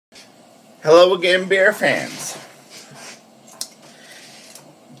Hello again, beer fans.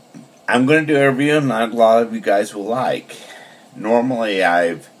 I'm going to do a review not a lot of you guys will like. Normally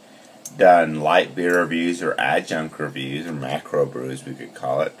I've done light beer reviews or adjunct reviews or macro brews we could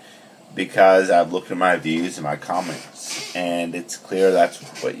call it, because I've looked at my views and my comments and it's clear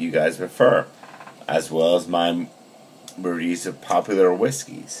that's what you guys prefer, as well as my reviews of popular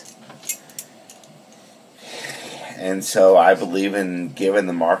whiskeys. And so I believe in giving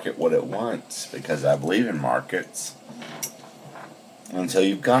the market what it wants, because I believe in markets until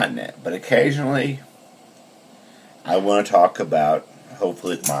you've gotten it. But occasionally I want to talk about,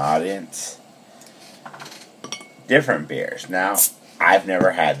 hopefully with my audience, different beers. Now, I've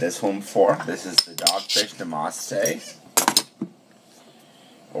never had this one before. This is the Dogfish Namaste,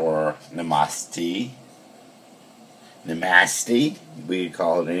 or Namaste. Namaste. We could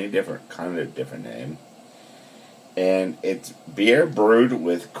call it any different name. And it's beer brewed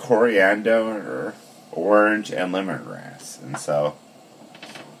with coriander, orange, and lemongrass. And so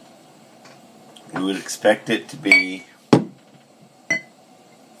we would expect it to be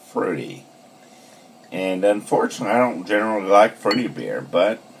fruity. And unfortunately, I don't generally like fruity beer,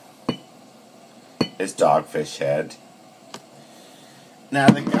 but it's Dogfish Head. Now,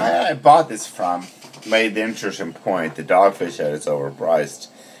 the guy I bought this from made the interesting point that Dogfish Head is overpriced.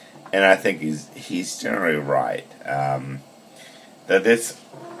 And I think he's generally right. That this,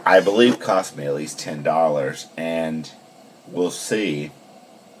 I believe, cost me at least $10, and we'll see.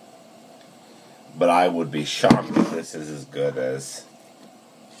 But I would be shocked if this is as good as,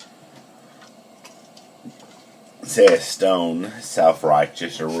 say, a Stone,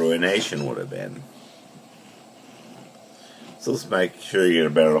 Self-Righteous, or Ruination would have been. So let's make sure you get a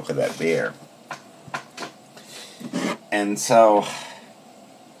better look at that beer.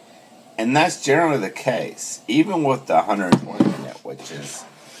 And that's generally the case. Even with the 120 minute, which is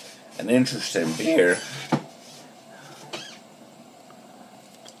an interesting beer,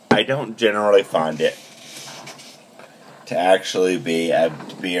 I don't generally find it to actually be a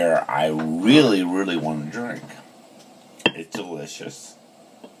beer I really, really want to drink. It's delicious.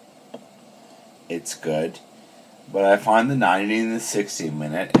 It's good. But I find the 90 and the 60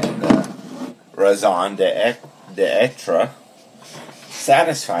 minute and the Raison d'Etre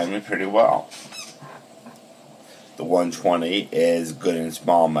satisfy me pretty well. The 120 is good in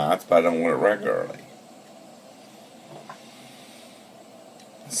small amounts, but I don't want it regularly.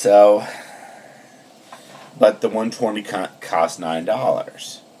 So, but the 120 costs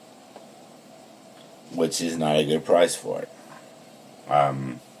 $9, which is not a good price for it.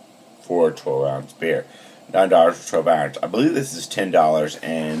 For a 12-ounce beer. $9 for 12 ounces. I believe this is $10,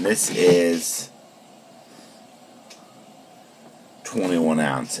 and this is 21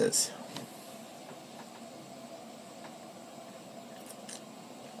 ounces.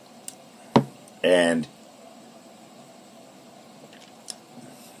 And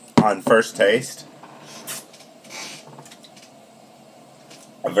on first taste,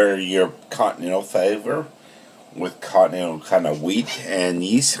 a very continental flavor with continental kind of wheat and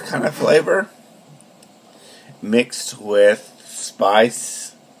yeast kind of flavor, mixed with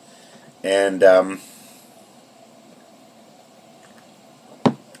spice and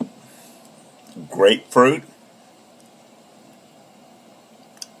grapefruit.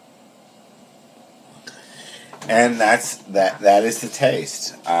 And that is the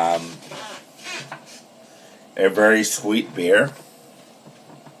taste. A very sweet beer.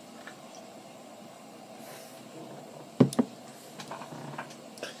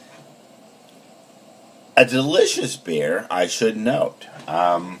 A delicious beer, I should note.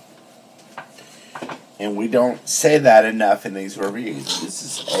 And we don't say that enough in these reviews. This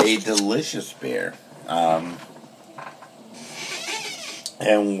is a delicious beer. And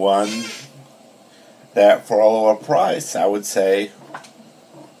one that, for a lower price, I would say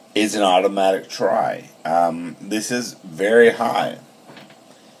is an automatic try. This is very high.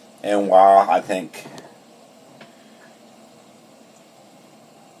 And while I think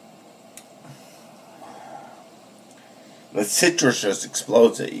the citrus just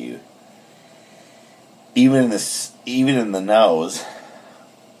explodes at you, even in the nose,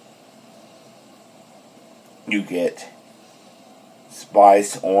 you get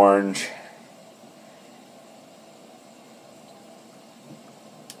spice, orange,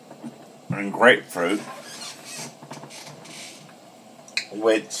 and grapefruit,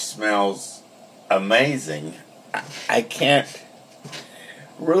 which smells amazing. I can't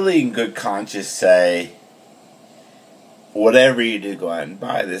really in good conscience say whatever you do, go out and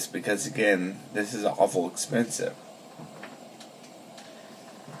buy this, because again, this is awful expensive.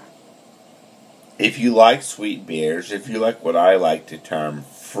 If you like sweet beers, if you like what I like to term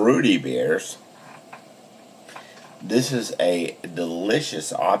fruity beers, this is a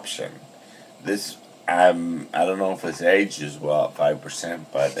delicious option. This, I don't know if it's aged as well at 5%,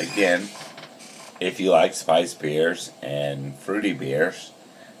 but again, if you like spice beers and fruity beers,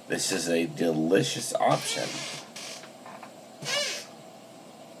 this is a delicious option.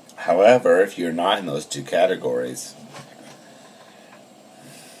 However, if you're not in those two categories,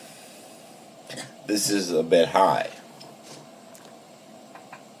 this is a bit high.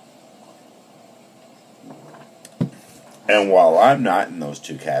 And while I'm not in those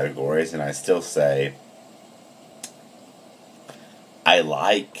two categories, and I still say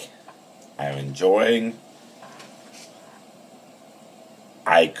I'm enjoying,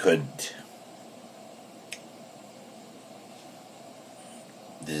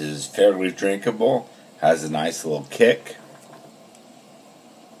 this is fairly drinkable, has a nice little kick,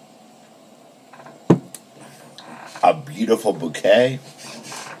 a beautiful bouquet,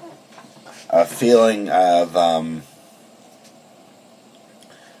 a feeling of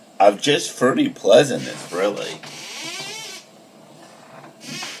just fruity pleasantness, really.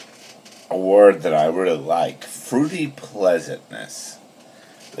 A word that I really like, fruity pleasantness.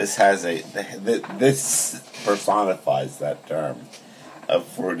 This personifies that term of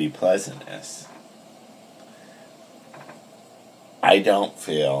fruity pleasantness. I don't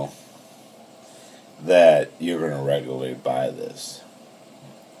feel that you're going to regularly buy this.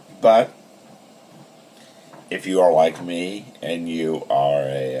 But if you are like me and you are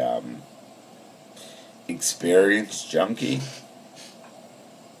a experienced junkie,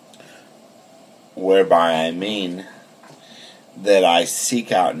 whereby I mean that I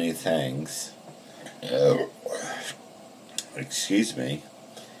seek out new things, excuse me,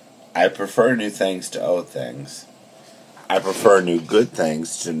 I prefer new things to old things. I prefer new good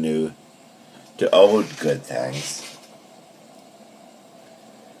things to old good things.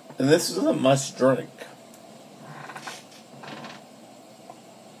 And this is a must drink.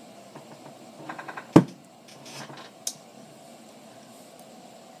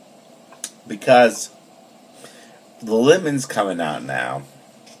 Because the lemon's coming out now.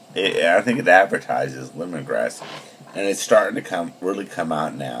 I think it advertises lemongrass, and it's starting to really come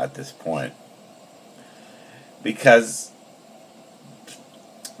out now at this point. Because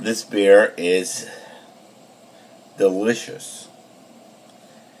this beer is delicious.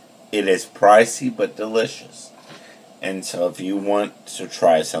 It is pricey but delicious. And so if you want to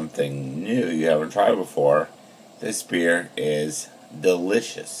try something new you haven't tried before, this beer is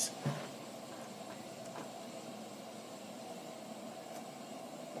delicious.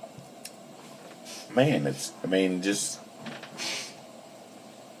 Man, there's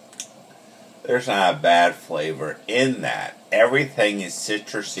not a bad flavor in that. Everything is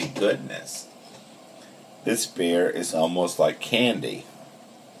citrusy goodness. This beer is almost like candy.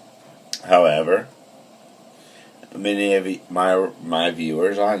 However, many of my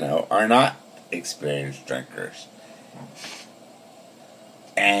viewers I know are not experienced drinkers.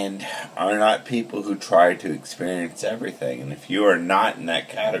 And are not people who try to experience everything. And if you are not in that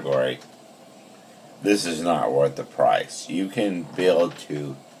category, this is not worth the price. You can build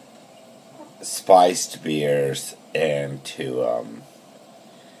to spiced beers and to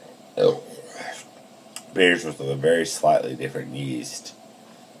beers with a very slightly different yeast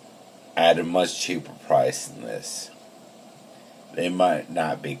at a much cheaper price than this. They might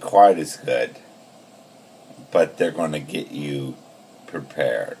not be quite as good, but they're going to get you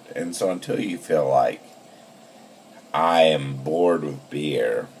prepared. And so until you feel like I am bored with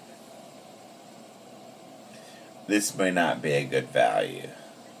beer, this may not be a good value.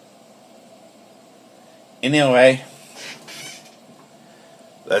 Anyway,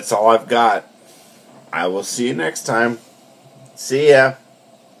 that's all I've got. I will see you next time. See ya.